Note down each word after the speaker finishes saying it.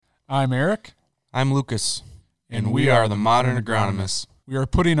I'm Eric. I'm Lucas. And we are the Modern Agronomists. We are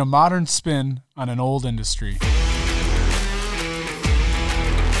putting a modern spin on an old industry. All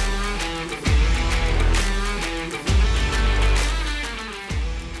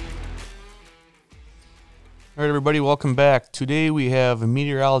right, everybody, welcome back. Today we have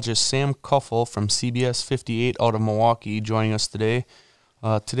meteorologist Sam Kuffel from CBS 58 out of Milwaukee joining us today.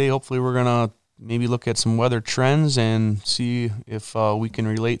 Today, hopefully, we're going to maybe look at some weather trends and see if we can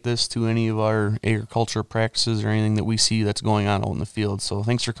relate this to any of our agriculture practices or anything that we see that's going on out in the field. So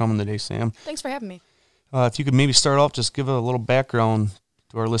thanks for coming today, Sam. Thanks for having me. If you could maybe start off, just give a little background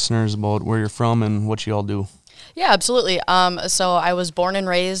to our listeners about where you're from and what you all do. Yeah, absolutely. So I was born and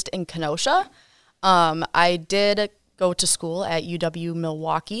raised in Kenosha. I did go to school at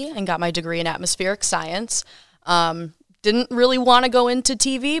UW-Milwaukee and got my degree in atmospheric science. Didn't really want to go into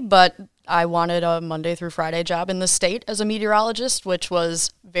TV, but I wanted a Monday through Friday job in the state as a meteorologist, which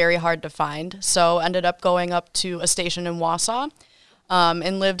was very hard to find. So ended up going up to a station in Wausau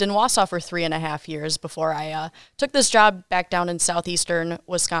and lived in Wausau for 3.5 years before I took this job back down in southeastern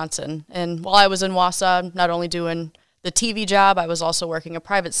Wisconsin. And while I was in Wausau, not only doing the TV job, I was also working a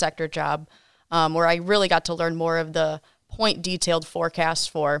private sector job where I really got to learn more of the point-detailed forecasts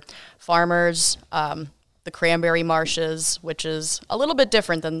for farmers, the cranberry marshes, which is a little bit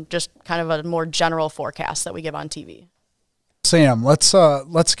different than just kind of a more general forecast that we give on TV. Sam, let's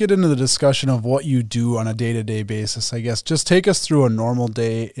get into the discussion of what you do on a day-to-day basis, I guess. Just take us through a normal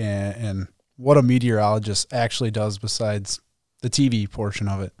day and what a meteorologist actually does besides the TV portion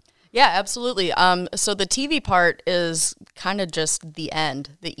of it. Yeah, absolutely. So the TV part is kind of just the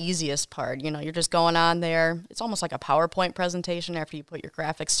end, the easiest part. You know, you're just going on there. It's almost like a PowerPoint presentation after you put your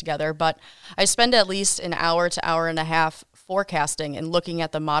graphics together. But I spend at least an hour to hour and a half forecasting and looking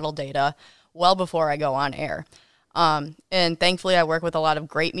at the model data well before I go on air. And thankfully, I work with a lot of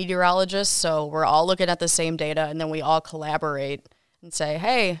great meteorologists, so we're all looking at the same data, and then we all collaborate and say,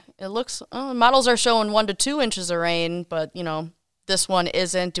 hey, it looks, models are showing 1 to 2 inches of rain, but, you know, this one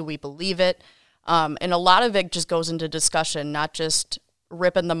isn't. Do we believe it? And a lot of it just goes into discussion, not just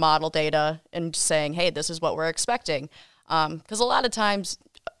ripping the model data and saying, hey, this is what we're expecting. Because a lot of times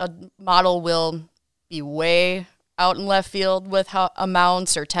a model will be way out in left field with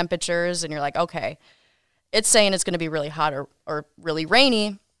amounts or temperatures, and you're like, okay, it's saying it's going to be really hot or really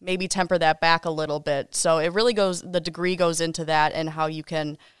rainy. Maybe temper that back a little bit. So it really the degree goes into that and how you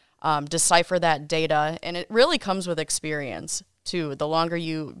can decipher that data. And it really comes with experience too. The longer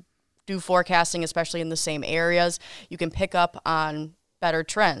you do forecasting, especially in the same areas, you can pick up on better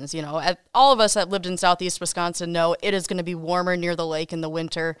trends. You know, all of us that lived in southeast Wisconsin know it is going to be warmer near the lake in the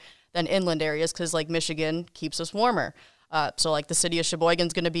winter than inland areas because Lake Michigan keeps us warmer. So like the city of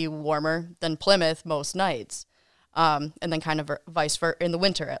Sheboygan's going to be warmer than Plymouth most nights. And then kind of vice versa in the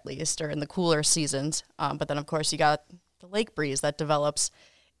winter at least, or in the cooler seasons. But then of course you got the lake breeze that develops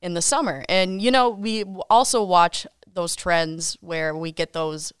in the summer. And, you know, we also watch those trends where we get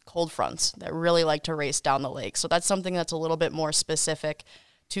those cold fronts that really like to race down the lake. So that's something that's a little bit more specific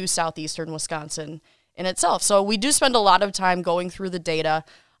to southeastern Wisconsin in itself. So we do spend a lot of time going through the data.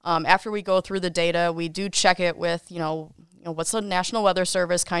 After we go through the data, we do check it with, you know, what's the National Weather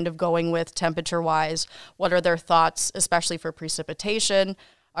Service kind of going with temperature-wise? What are their thoughts, especially for precipitation?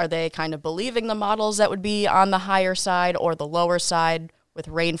 Are they kind of believing the models that would be on the higher side or the lower side with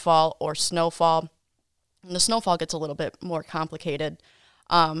rainfall or snowfall? And the snowfall gets a little bit more complicated.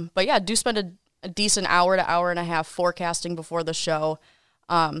 But yeah, do spend a decent hour to hour and a half forecasting before the show,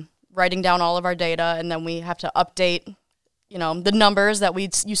 writing down all of our data, and then we have to update, you know, the numbers that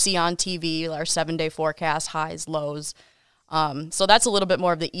you see on TV, our 7-day forecast, highs, lows. So that's a little bit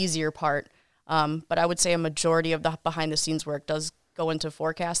more of the easier part. But I would say a majority of the behind-the-scenes work does go into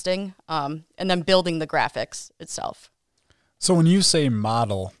forecasting and then building the graphics itself. So when you say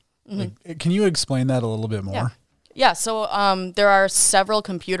model, can you explain that a little bit more? Yeah. So there are several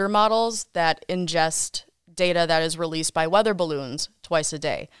computer models that ingest data that is released by weather balloons twice a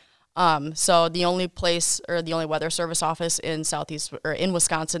day. So the only place or the only weather service office in southeast or in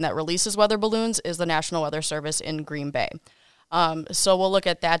Wisconsin that releases weather balloons is the National Weather Service in Green Bay. So we'll look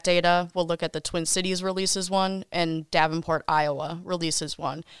at that data. We'll look at the Twin Cities releases one, and Davenport, Iowa releases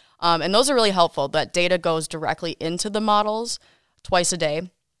one. And those are really helpful. That data goes directly into the models twice a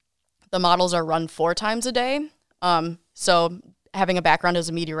day. The models are run 4 times a day. So having a background as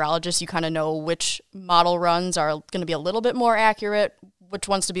a meteorologist, you kind of know which model runs are going to be a little bit more accurate, which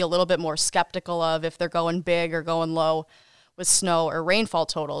ones to be a little bit more skeptical of if they're going big or going low with snow or rainfall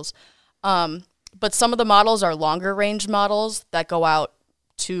totals. But some of the models are longer range models that go out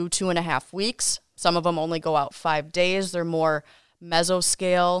 2.5 weeks. Some of them only go out 5 days. They're more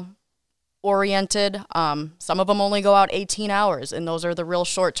mesoscale oriented. Some of them only go out 18 hours, and those are the real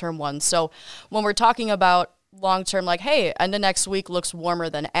short-term ones. So when we're talking about long-term, like, hey, end of next week looks warmer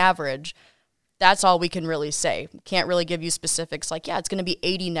than average, that's all we can really say. Can't really give you specifics like, yeah, it's going to be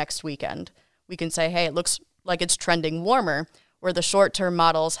 80 next weekend. We can say, hey, it looks like it's trending warmer, where the short-term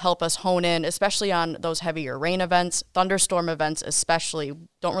models help us hone in, especially on those heavier rain events, thunderstorm events especially.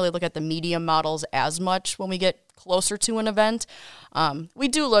 Don't really look at the medium models as much when we get closer to an event. We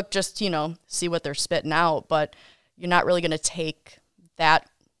do look just, see what they're spitting out, but you're not really going to take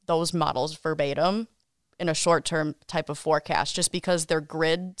those models verbatim in a short-term type of forecast just because their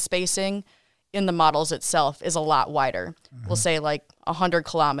grid spacing in the models itself is a lot wider. Mm-hmm. We'll say like 100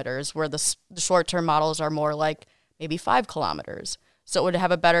 kilometers, where the short-term models are more like maybe 5 kilometers. So it would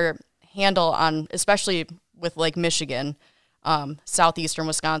have a better handle on, especially with Lake Michigan, southeastern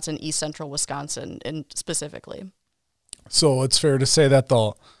Wisconsin, east central Wisconsin, and specifically. So it's fair to say that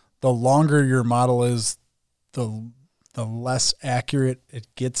the longer your model is, the less accurate it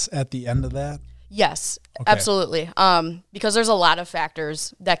gets at the end of that? Yes, okay. Absolutely. Because there's a lot of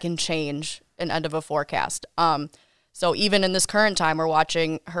factors that can change an end of a forecast. So even in this current time, we're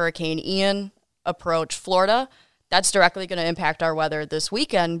watching Hurricane Ian approach Florida. That's directly going to impact our weather this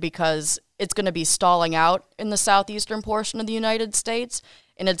weekend because it's going to be stalling out in the southeastern portion of the United States,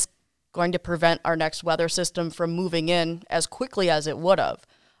 and it's going to prevent our next weather system from moving in as quickly as it would have.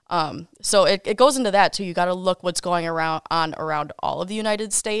 So it goes into that too. You got to look what's going around all of the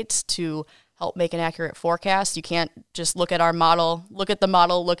United States to help make an accurate forecast. You can't just look at our model, look at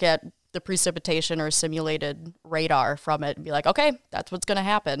the precipitation or simulated radar from it and be like, okay, that's what's going to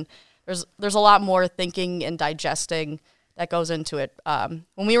happen. There's a lot more thinking and digesting that goes into it.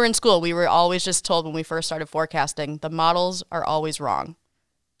 When we were in school, we were always just told when we first started forecasting, the models are always wrong.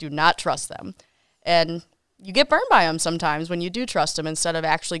 Do not trust them. And you get burned by them sometimes when you do trust them instead of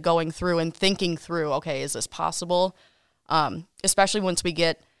actually going through and thinking through, okay, is this possible? Especially once we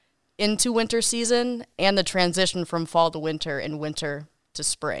get into winter season and the transition from fall to winter and winter to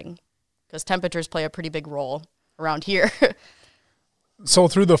spring, because temperatures play a pretty big role around here. So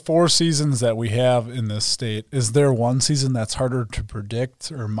through the 4 seasons that we have in this state, is there one season that's harder to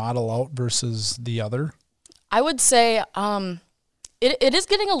predict or model out versus the other? I would say it is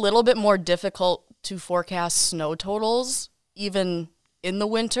getting a little bit more difficult to forecast snow totals, even in the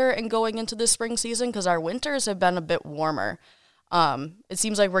winter and going into the spring season, because our winters have been a bit warmer. It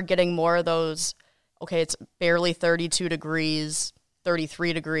seems like we're getting more of those, okay, it's barely 32 degrees,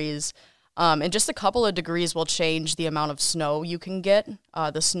 33 degrees, and just a couple of degrees will change the amount of snow you can get.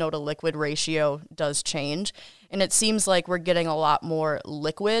 The snow to liquid ratio does change, and it seems like we're getting a lot more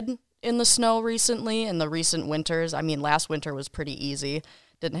liquid in the snow recently in the recent winters. I mean, last winter was pretty easy.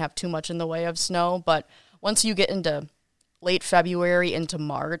 Didn't have too much in the way of snow, but once you get into late February into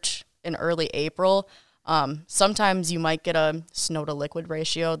March and early April, sometimes you might get a snow to liquid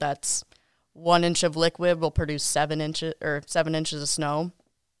ratio that's 1 inch of liquid will produce 7 inches of snow.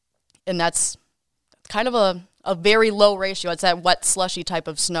 And that's kind of a very low ratio. It's that wet, slushy type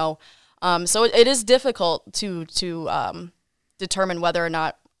of snow. So it is difficult to determine whether or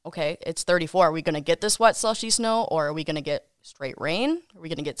not, okay, it's 34. Are we going to get this wet, slushy snow, or are we going to get straight rain? Are we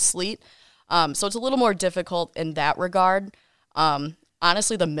going to get sleet? So it's a little more difficult in that regard.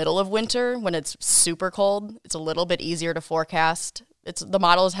 Honestly, the middle of winter, when it's super cold, it's a little bit easier to forecast. The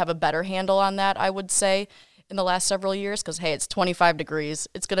models have a better handle on that, I would say, in the last several years, because, hey, it's 25 degrees.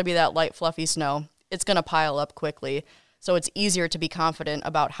 It's going to be that light, fluffy snow. It's going to pile up quickly. So it's easier to be confident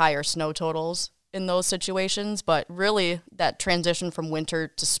about higher snow totals in those situations. But really, that transition from winter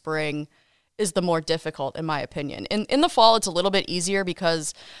to spring is the more difficult, in my opinion. In the fall, it's a little bit easier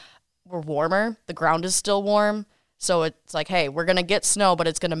because we're warmer. The ground is still warm. So it's like, hey, we're going to get snow, but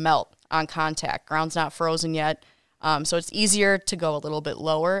it's going to melt on contact. Ground's not frozen yet. So it's easier to go a little bit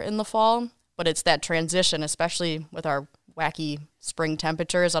lower in the fall. But it's that transition, especially with our wacky spring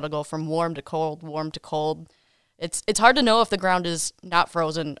temperatures, that'll go from warm to cold, warm to cold. It's hard to know if the ground is not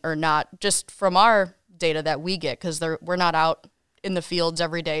frozen or not, just from our data that we get, because we're not out in the fields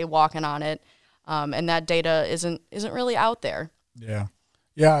every day walking on it, and that data isn't really out there. Yeah.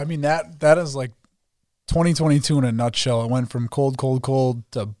 I mean that is like 2022 in a nutshell. It went from cold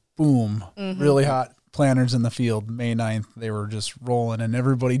to boom, really hot. Planters in the field, May 9th, they were just rolling, and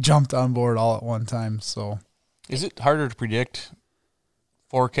everybody jumped on board all at one time. So, is it harder to predict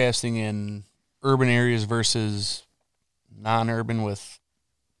forecasting in urban areas versus non-urban with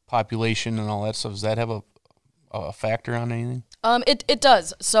population and all that stuff? Does that have a factor on anything? It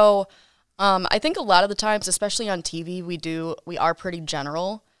does. So, I think a lot of the times, especially on TV, we are pretty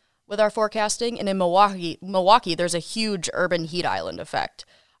general with our forecasting, and in Milwaukee, there's a huge urban heat island effect.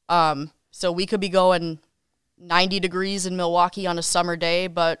 So we could be going 90 degrees in Milwaukee on a summer day,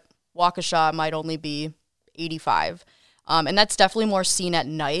 but Waukesha might only be 85. And that's definitely more seen at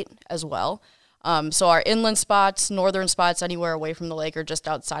night as well. So our inland spots, northern spots, anywhere away from the lake or just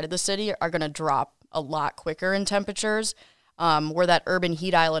outside of the city are going to drop a lot quicker in temperatures, where that urban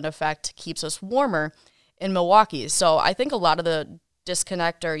heat island effect keeps us warmer in Milwaukee. So I think a lot of the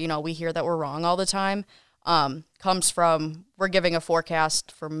disconnect, or, we hear that we're wrong all the time, comes from we're giving a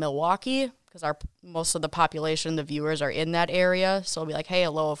forecast for Milwaukee because most of the population, the viewers, are in that area. So it'll be like, hey,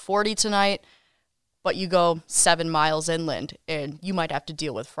 a low of 40 tonight, but you go 7 miles inland and you might have to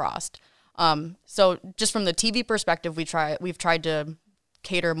deal with frost. So just from the TV perspective, we've tried to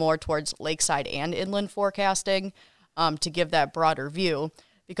cater more towards lakeside and inland forecasting to give that broader view.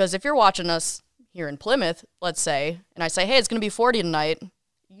 Because if you're watching us here in Plymouth, let's say, and I say, hey, it's going to be 40 tonight,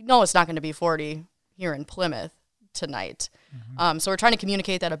 it's not going to be 40 here in Plymouth tonight. Mm-hmm. So we're trying to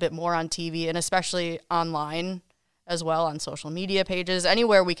communicate that a bit more on TV and especially online as well, on social media pages,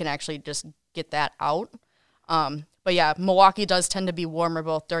 anywhere we can actually just get that out. But yeah, Milwaukee does tend to be warmer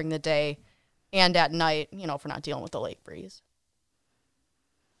both during the day and at night, if we're not dealing with the lake breeze.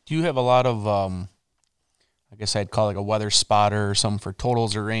 Do you have a lot of, I guess I'd call it a weather spotter or something for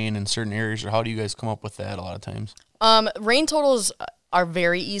totals of rain in certain areas, or how do you guys come up with that a lot of times? Rain totals are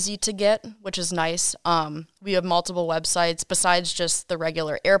very easy to get, which is nice. We have multiple websites besides just the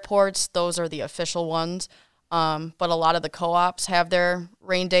regular airports. Those are the official ones. But a lot of the co-ops have their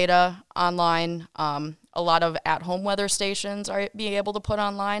rain data online. A lot of at-home weather stations are being able to put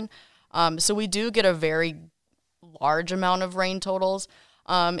online. So we do get a very large amount of rain totals.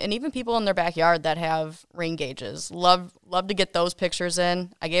 And even people in their backyard that have rain gauges love to get those pictures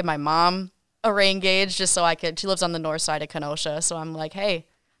in. I gave my mom a rain gauge just so she lives on the north side of Kenosha. So I'm like, hey,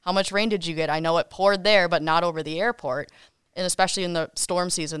 how much rain did you get? I know it poured there, but not over the airport. And especially in the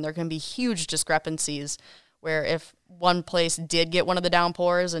storm season, there can be huge discrepancies where if one place did get one of the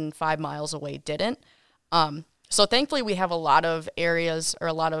downpours and 5 miles away didn't. So thankfully we have a lot of areas or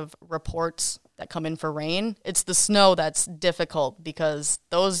a lot of reports that come in for rain. It's the snow that's difficult because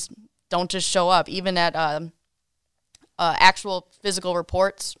those don't just show up. Even at actual physical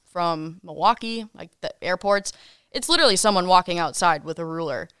reports from Milwaukee, like the airports, it's literally someone walking outside with a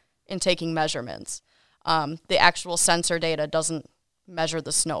ruler and taking measurements. The actual sensor data doesn't measure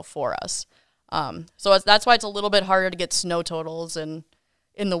the snow for us. So that's why it's a little bit harder to get snow totals in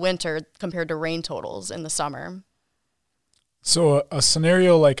the winter compared to rain totals in the summer. So a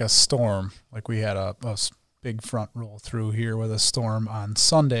scenario like a storm, like we had a big front roll through here with a storm on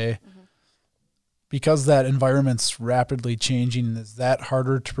Sunday, because that environment's rapidly changing, is that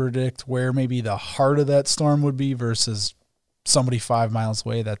harder to predict where maybe the heart of that storm would be versus somebody 5 miles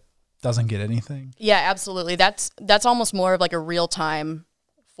away that doesn't get anything? Yeah, absolutely. That's almost more of like a real-time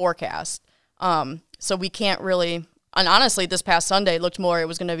forecast. So we can't really, and honestly, this past Sunday it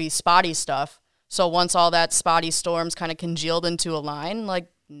was going to be spotty stuff. So once all that spotty storms kind of congealed into a line, like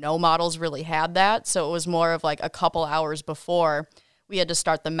no models really had that. So it was more of like a couple hours before we had to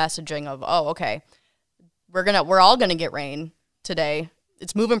start the messaging of, oh, okay, we're all going to get rain today.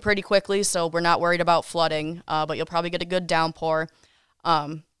 It's moving pretty quickly, so we're not worried about flooding, but you'll probably get a good downpour.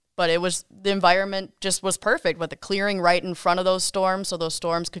 But the environment just was perfect with the clearing right in front of those storms, so those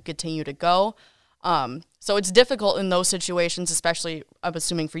storms could continue to go. So it's difficult in those situations, especially I'm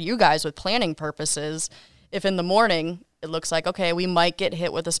assuming for you guys with planning purposes, if in the morning it looks like, okay, we might get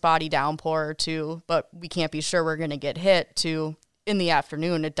hit with a spotty downpour or two, but we can't be sure we're going to get hit, to in the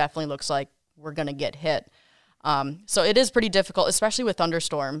afternoon, it definitely looks like we're going to get hit. So it is pretty difficult, especially with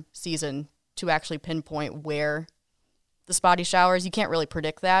thunderstorm season, to actually pinpoint where the spotty showers. You can't really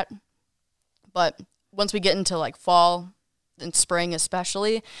predict that. But once we get into like fall and spring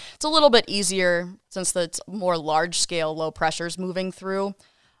especially, it's a little bit easier since it's more large scale low pressures moving through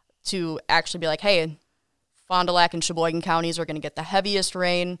to actually be like, hey, Fond du Lac and Sheboygan counties are going to get the heaviest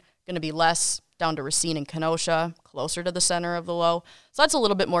rain, going to be less down to Racine and Kenosha, closer to the center of the low. So that's a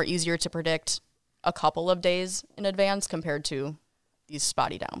little bit more easier to predict a couple of days in advance compared to these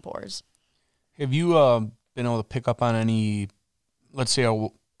spotty downpours. Have you been able to pick up on any, let's say,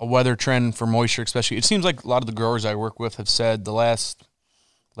 a weather trend for moisture, especially? It seems like a lot of the growers I work with have said the last,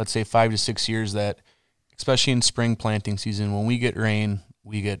 let's say, 5 to 6 years that, especially in spring planting season, when we get rain,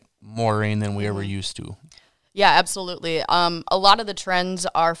 we get more rain than we ever used to. Yeah, absolutely. A lot of the trends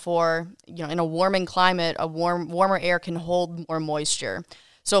are for, in a warming climate, warmer air can hold more moisture.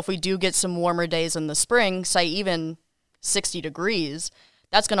 So if we do get some warmer days in the spring, say even 60 degrees,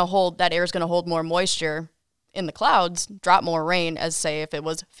 that air is going to hold more moisture in the clouds, drop more rain as, say, if it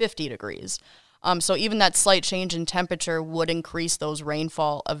was 50 degrees. So even that slight change in temperature would increase those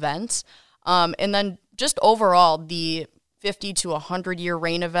rainfall events. And then just overall, the 50 to 100-year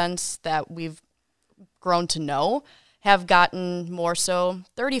rain events that we've grown to know have gotten more so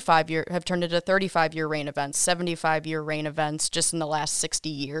have turned into 35-year rain events, 75-year rain events just in the last 60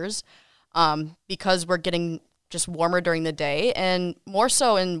 years, because we're getting just warmer during the day. And more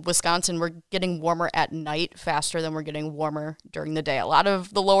so in Wisconsin, we're getting warmer at night faster than we're getting warmer during the day. A lot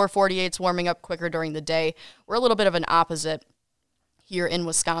of the lower 48's warming up quicker during the day. We're a little bit of an opposite here in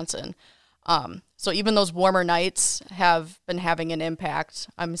Wisconsin. So even those warmer nights have been having an impact.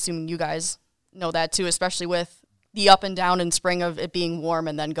 I'm assuming you guys know that too, especially with the up and down in spring of it being warm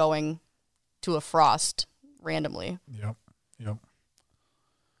and then going to a frost randomly. Yep.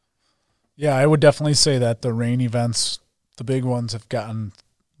 Yeah, I would definitely say that the rain events, the big ones, have gotten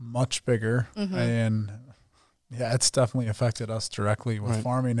much bigger. Mm-hmm. And yeah, it's definitely affected us directly with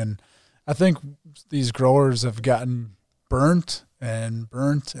farming. And I think these growers have gotten burnt, and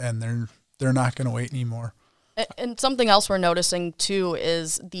they're not going to wait anymore. And something else we're noticing too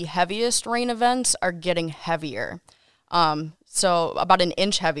is the heaviest rain events are getting heavier. So about an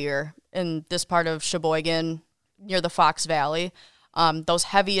inch heavier in this part of Sheboygan near the Fox Valley. Those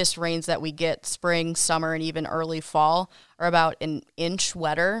heaviest rains that we get spring, summer, and even early fall are about an inch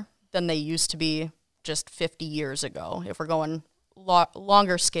wetter than they used to be just 50 years ago, if we're going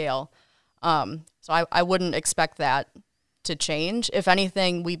longer scale. So I wouldn't expect that to change. If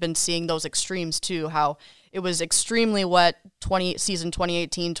anything, we've been seeing those extremes too, how it was extremely wet season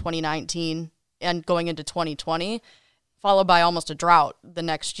 2018, 2019, and going into 2020, followed by almost a drought the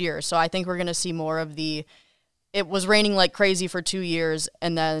next year. So I think we're going to see more of it was raining like crazy for 2 years,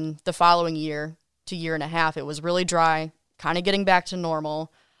 and then the following year to year and a half, it was really dry, kind of getting back to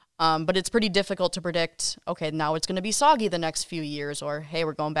normal. But it's pretty difficult to predict, okay, now it's going to be soggy the next few years, or, hey,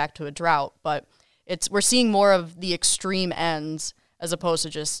 we're going back to a drought. But we're seeing more of the extreme ends as opposed to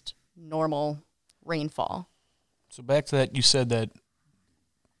just normal rainfall. So back to that, you said that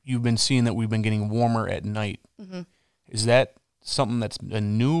you've been seeing that we've been getting warmer at night. Mm-hmm. Is that something that's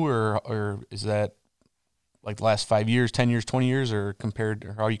new, or is that like the last 5 years, 10 years, 20 years, or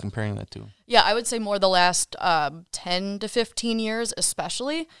how are you comparing that to? Yeah, I would say more the last 10 to 15 years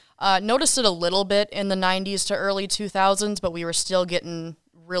especially. Noticed it a little bit in the 90s to early 2000s, but we were still getting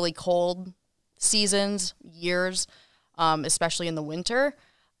really cold seasons, years, especially in the winter.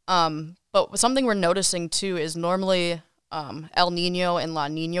 But something we're noticing too is normally El Nino and La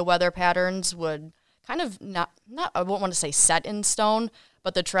Nina weather patterns would kind of not I won't want to say set in stone,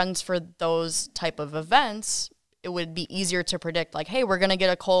 but the trends for those type of events, it would be easier to predict, like, hey, we're going to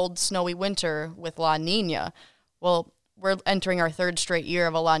get a cold, snowy winter with La Nina. Well, we're entering our third straight year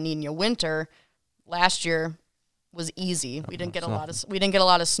of a La Nina winter. Last year was easy. We didn't get a lot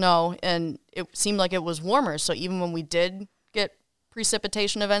of snow, and it seemed like it was warmer. So even when we did get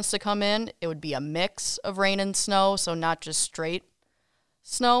precipitation events to come in, it would be a mix of rain and snow, so not just straight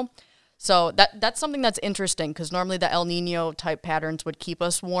snow. So that's something that's interesting, because normally the El Nino type patterns would keep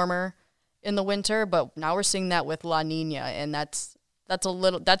us warmer in the winter, but now we're seeing that with La Nina, and that's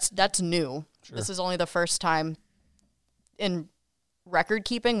new. Sure. This is only the first time in record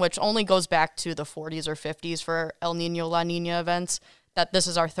keeping, which only goes back to the 40s or 50s for El Nino La Nina events, that this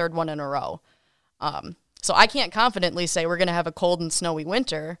is our third one in a row. So I can't confidently say we're going to have a cold and snowy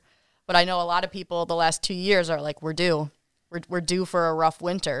winter, but I know a lot of people the last 2 years are like, we're due for a rough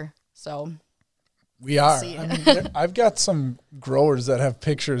winter. So we are. I mean, I've got some growers that have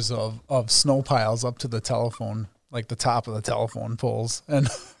pictures of snow piles up to the telephone, like the top of the telephone poles. And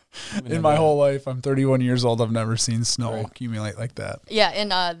in my whole life, I'm 31 years old, I've never seen snow accumulate like that. Yeah,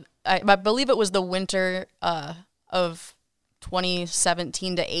 and I believe it was the winter of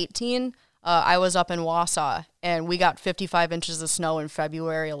 2017 to 18. I was up in Wausau, and we got 55 inches of snow in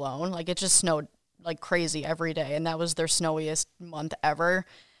February alone. Like, it just snowed like crazy every day, and that was their snowiest month ever.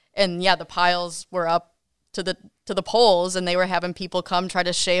 And yeah, the piles were up to the poles, and they were having people come try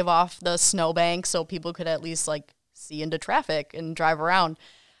to shave off the snowbank so people could at least like see into traffic and drive around.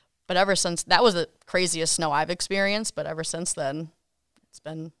 But ever since, that was the craziest snow I've experienced, but ever since then, it's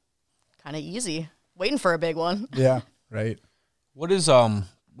been kind of easy, waiting for a big one. Yeah, right. What is,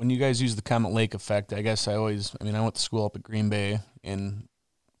 when you guys use the Comet Lake effect, I guess I went to school up at Green Bay, and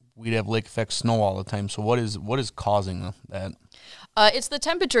we'd have lake effect snow all the time. So what is causing that? It's the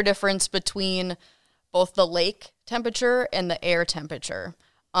temperature difference between both the lake temperature and the air temperature.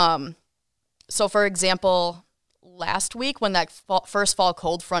 So for example, last week when that first fall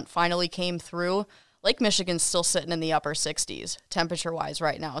cold front finally came through, Lake Michigan's still sitting in the upper 60s temperature-wise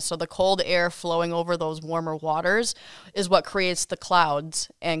right now. So the cold air flowing over those warmer waters is what creates the clouds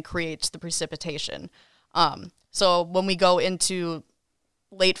and creates the precipitation. So when we go into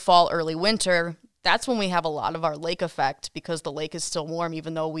late fall, early winter, that's when we have a lot of our lake effect because the lake is still warm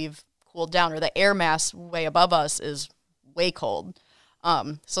even though we've cooled down, or the air mass way above us is way cold.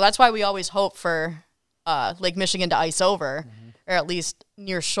 So that's why we always hope for Lake Michigan to ice over, or at least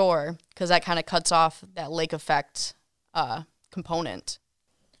near shore, because that kind of cuts off that lake effect component.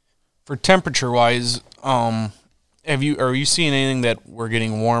 For temperature-wise, are you seeing anything that we're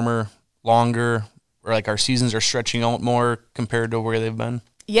getting warmer, longer, or like our seasons are stretching out more compared to where they've been?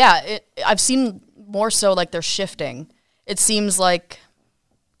 Yeah, I've seen more so like they're shifting. It seems like,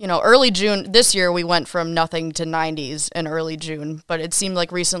 early June, this year we went from nothing to 90s in early June, but it seemed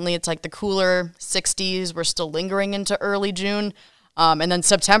like recently it's like the cooler 60s were still lingering into early June. And then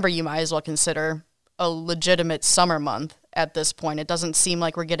September, you might as well consider a legitimate summer month at this point. It doesn't seem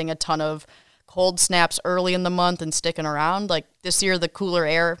like we're getting a ton of cold snaps early in the month and sticking around. Like this year, the cooler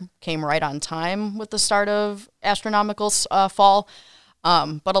air came right on time with the start of astronomical fall.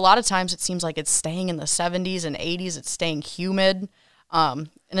 But a lot of times it seems like it's staying in the 70s and 80s. It's staying humid. And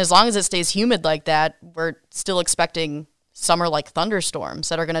as long as it stays humid like that, we're still expecting summer-like thunderstorms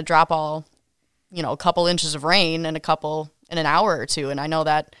that are going to drop a couple inches of rain in an hour or two. And I know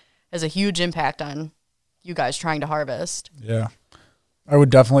that has a huge impact on you guys trying to harvest. Yeah. I would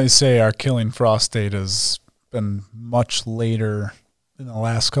definitely say our killing frost date has been much later in the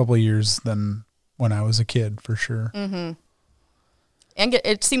last couple of years than when I was a kid, for sure. Mm-hmm. And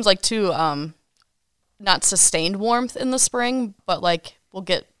it seems like, too, not sustained warmth in the spring, but like we'll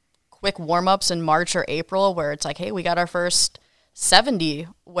get quick warm-ups in March or April where it's like, hey, we got our first 70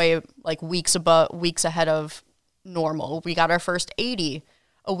 weeks ahead of normal. We got our first 80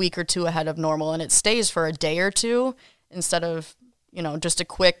 a week or two ahead of normal, and it stays for a day or two instead of, just a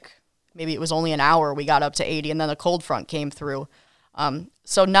quick, maybe it was only an hour we got up to 80 and then a cold front came through.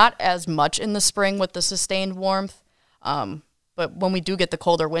 So not as much in the spring with the sustained warmth. But when we do get the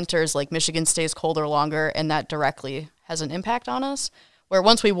colder winters, like Michigan stays colder longer, and that directly has an impact on us. Where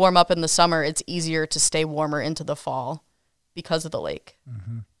once we warm up in the summer, it's easier to stay warmer into the fall because of the lake.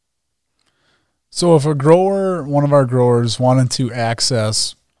 Mm-hmm. So if one of our growers wanted to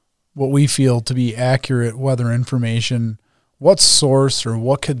access what we feel to be accurate weather information, what source or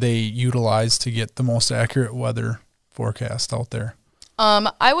what could they utilize to get the most accurate weather forecast out there? I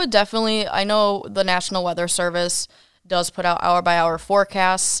know the National Weather Service does put out hour-by-hour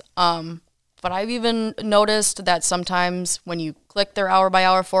forecasts, but I've even noticed that sometimes when you click their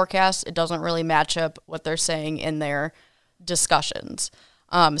hour-by-hour forecast, it doesn't really match up what they're saying in their discussions.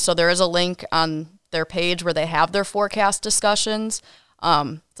 So there is a link on their page where they have their forecast discussions.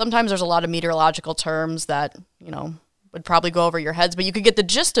 Sometimes there's a lot of meteorological terms that, would probably go over your heads, but you could get the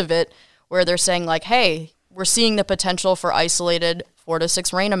gist of it where they're saying like, hey, we're seeing the potential for isolated 4 to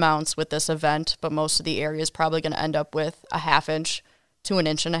 6 rain amounts with this event, but most of the area is probably going to end up with a ½ inch to 1.5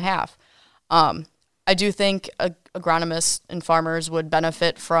 inches. I do think agronomists and farmers would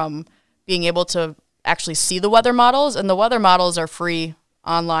benefit from being able to actually see the weather models, and the weather models are free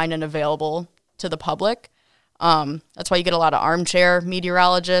online and available to the public. That's why you get a lot of armchair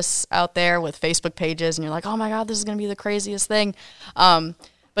meteorologists out there with Facebook pages, and you're like, oh my God, this is going to be the craziest thing. But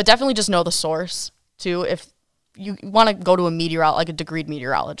definitely just know the source too. If you want to go to a a degreed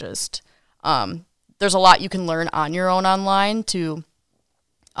meteorologist, there's a lot you can learn on your own online to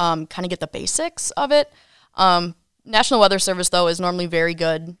kind of get the basics of it. National Weather Service, though, is normally very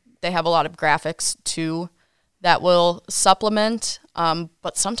good. They have a lot of graphics too that will supplement,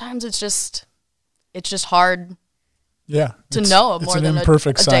 but sometimes it's just hard to know more than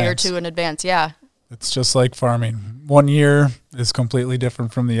a day or two in advance. Yeah. It's just like farming. One year is completely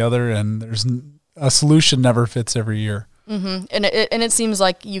different from the other, and a solution never fits every year. Mm-hmm. And it seems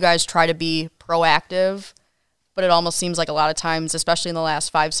like you guys try to be proactive, but it almost seems like a lot of times, especially in the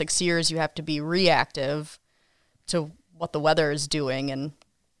last 5-6 years, you have to be reactive to what the weather is doing and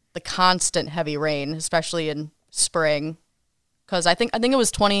the constant heavy rain, especially in spring. Because I think it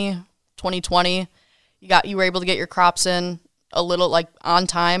was 2020. You were able to get your crops in a little like on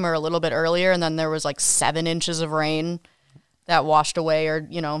time or a little bit earlier, and then there was like 7 inches of rain that washed away or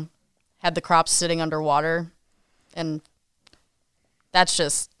had the crops sitting underwater, and that's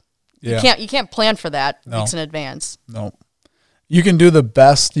just you can't plan for that weeks in advance. No, you can do the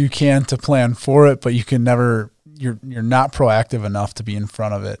best you can to plan for it, but you can never. You're not proactive enough to be in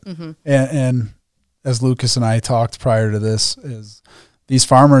front of it. Mm-hmm. And as Lucas and I talked prior to this, is these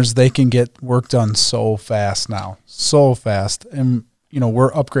farmers, they can get work done so fast now, so fast. And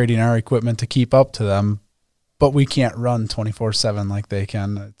we're upgrading our equipment to keep up to them, but we can't run 24/7 like they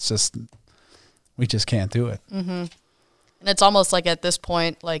can. It's just, we just can't do it. Mm-hmm. And it's almost like at this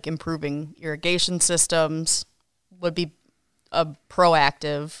point, like improving irrigation systems would be a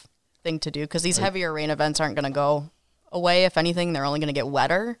proactive thing to do, because these heavier rain events aren't going to go away. If anything, they're only going to get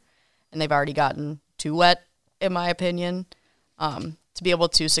wetter, and they've already gotten too wet, in my opinion, to be able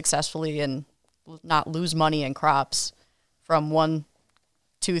to successfully and not lose money in crops from 1,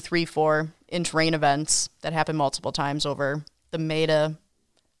 2, 3, 4-inch rain events that happen multiple times over the May to,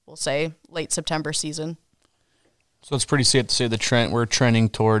 we'll say, late September season. So it's pretty safe to say we're trending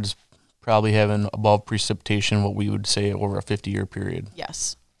towards probably having above precipitation, what we would say over a 50-year period.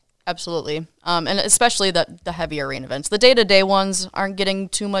 Yes, absolutely. And especially the heavier rain events. The day-to-day ones aren't getting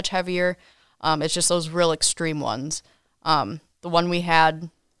too much heavier. It's just those real extreme ones. The one we had,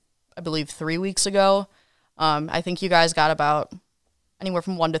 I believe, 3 weeks ago, I think you guys got about anywhere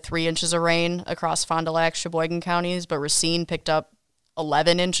from 1 to 3 inches of rain across Fond du Lac, Sheboygan counties, but Racine picked up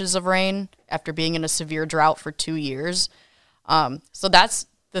 11 inches of rain after being in a severe drought for 2 years. So that's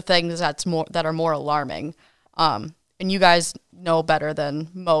the things that are more alarming. And you guys know better than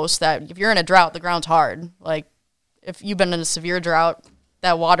most that if you're in a drought, the ground's hard. Like, if you've been in a severe drought,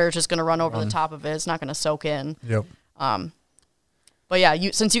 that water is just going to run over the top of it. It's not going to soak in. Yep. But yeah,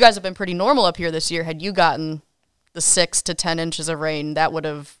 since you guys have been pretty normal up here this year, had you gotten the 6 to 10 inches of rain, that would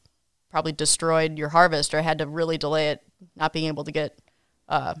have probably destroyed your harvest, or had to really delay it, not being able to get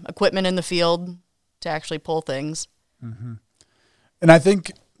equipment in the field to actually pull things. Mm-hmm. And I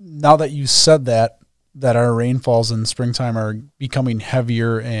think now that you said that our rainfalls in springtime are becoming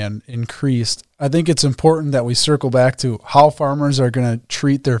heavier and increased, I think it's important that we circle back to how farmers are going to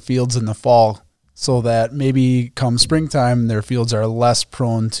treat their fields in the fall, so that maybe come springtime, their fields are less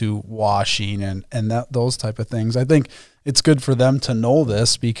prone to washing and those type of things. I think it's good for them to know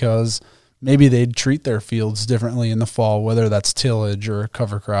this, because maybe they'd treat their fields differently in the fall, whether that's tillage or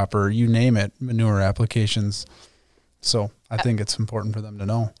cover crop or you name it, manure applications. So I think it's important for them to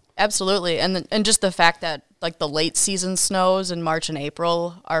know. Absolutely. And just the fact that like the late season snows in March and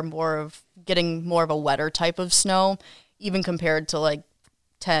April are getting more of a wetter type of snow, even compared to like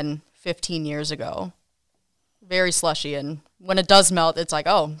 10, 15 years ago. Very slushy. And when it does melt, it's like,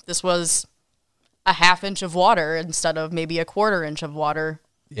 oh, this was a half inch of water instead of maybe a quarter inch of water.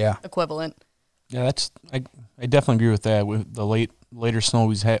 Yeah. Equivalent. Yeah, I definitely agree with that. With the later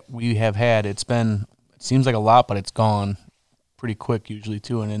snow we have had, it seems like a lot, but it's gone pretty quick usually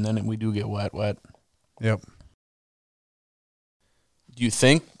too, and then we do get wet. Yep. Do you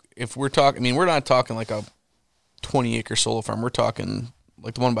think, if we're talking, I mean, we're not talking like a 20-acre solar farm. We're talking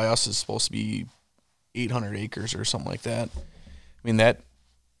like the one by us is supposed to be 800 acres or something like that. I mean, do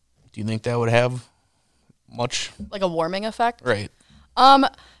you think that would have much? Like a warming effect? Right.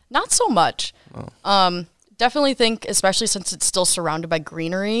 Not so much. Oh. Definitely think, especially since it's still surrounded by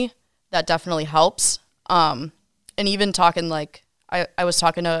greenery, that definitely helps. And even talking like, I was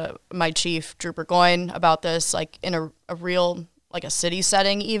talking to my chief, Drew Burgoyne, about this, like in a real, like a city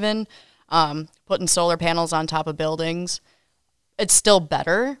setting even, putting solar panels on top of buildings. It's still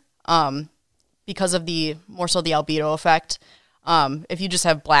better because of more so the albedo effect. If you just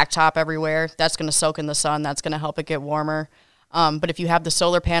have blacktop everywhere, that's going to soak in the sun. That's going to help it get warmer. But if you have the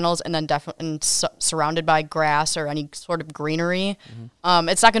solar panels and then surrounded by grass or any sort of greenery,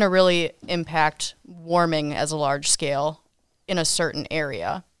 it's not going to really impact warming as a large scale in a certain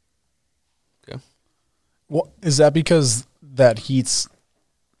area. Okay. Well, is that because that heat's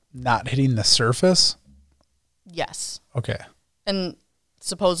not hitting the surface? Yes. Okay. And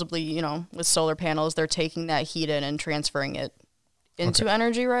supposedly, with solar panels, they're taking that heat in and transferring it into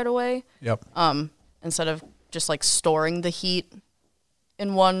energy right away. Yep. Instead of just like storing the heat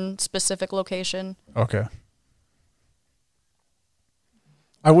in one specific location. Okay.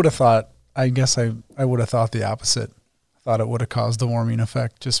 I would have thought the opposite. I thought it would have caused the warming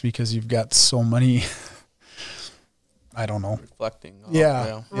effect, just because you've got so many, I don't know. Reflecting.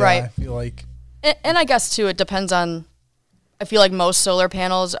 Yeah. Right. I feel like. And I guess too, it depends on, I feel like most solar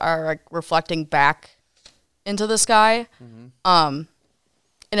panels are like reflecting back into the sky. Mm-hmm.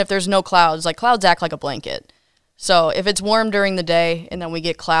 And if there's no clouds, like clouds act like a blanket. So if it's warm during the day and then we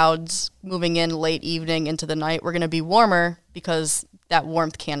get clouds moving in late evening into the night, we're going to be warmer because that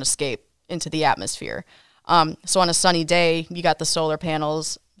warmth can't escape into the atmosphere. So on a sunny day, you got the solar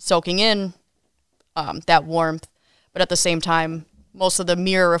panels soaking in that warmth, but at the same time, most of the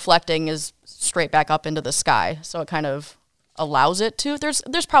mirror reflecting is straight back up into the sky. So it kind of allows it to.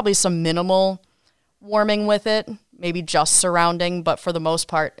 There's probably some minimal warming with it, maybe just surrounding, but for the most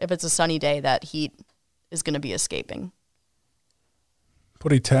part, if it's a sunny day, that heat is going to be escaping.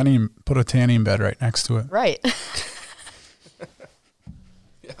 Put a tanning bed right next to it. Right.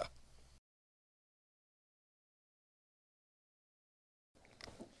 Yeah.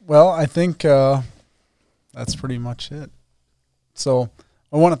 Well, I think that's pretty much it. So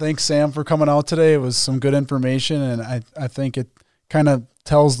I want to thank Sam for coming out today. It was some good information, and I think it kind of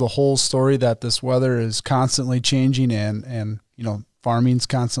tells the whole story that this weather is constantly changing and farming's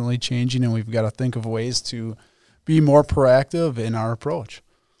constantly changing, and we've got to think of ways to be more proactive in our approach.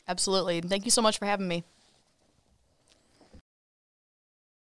 Absolutely. Thank you so much for having me.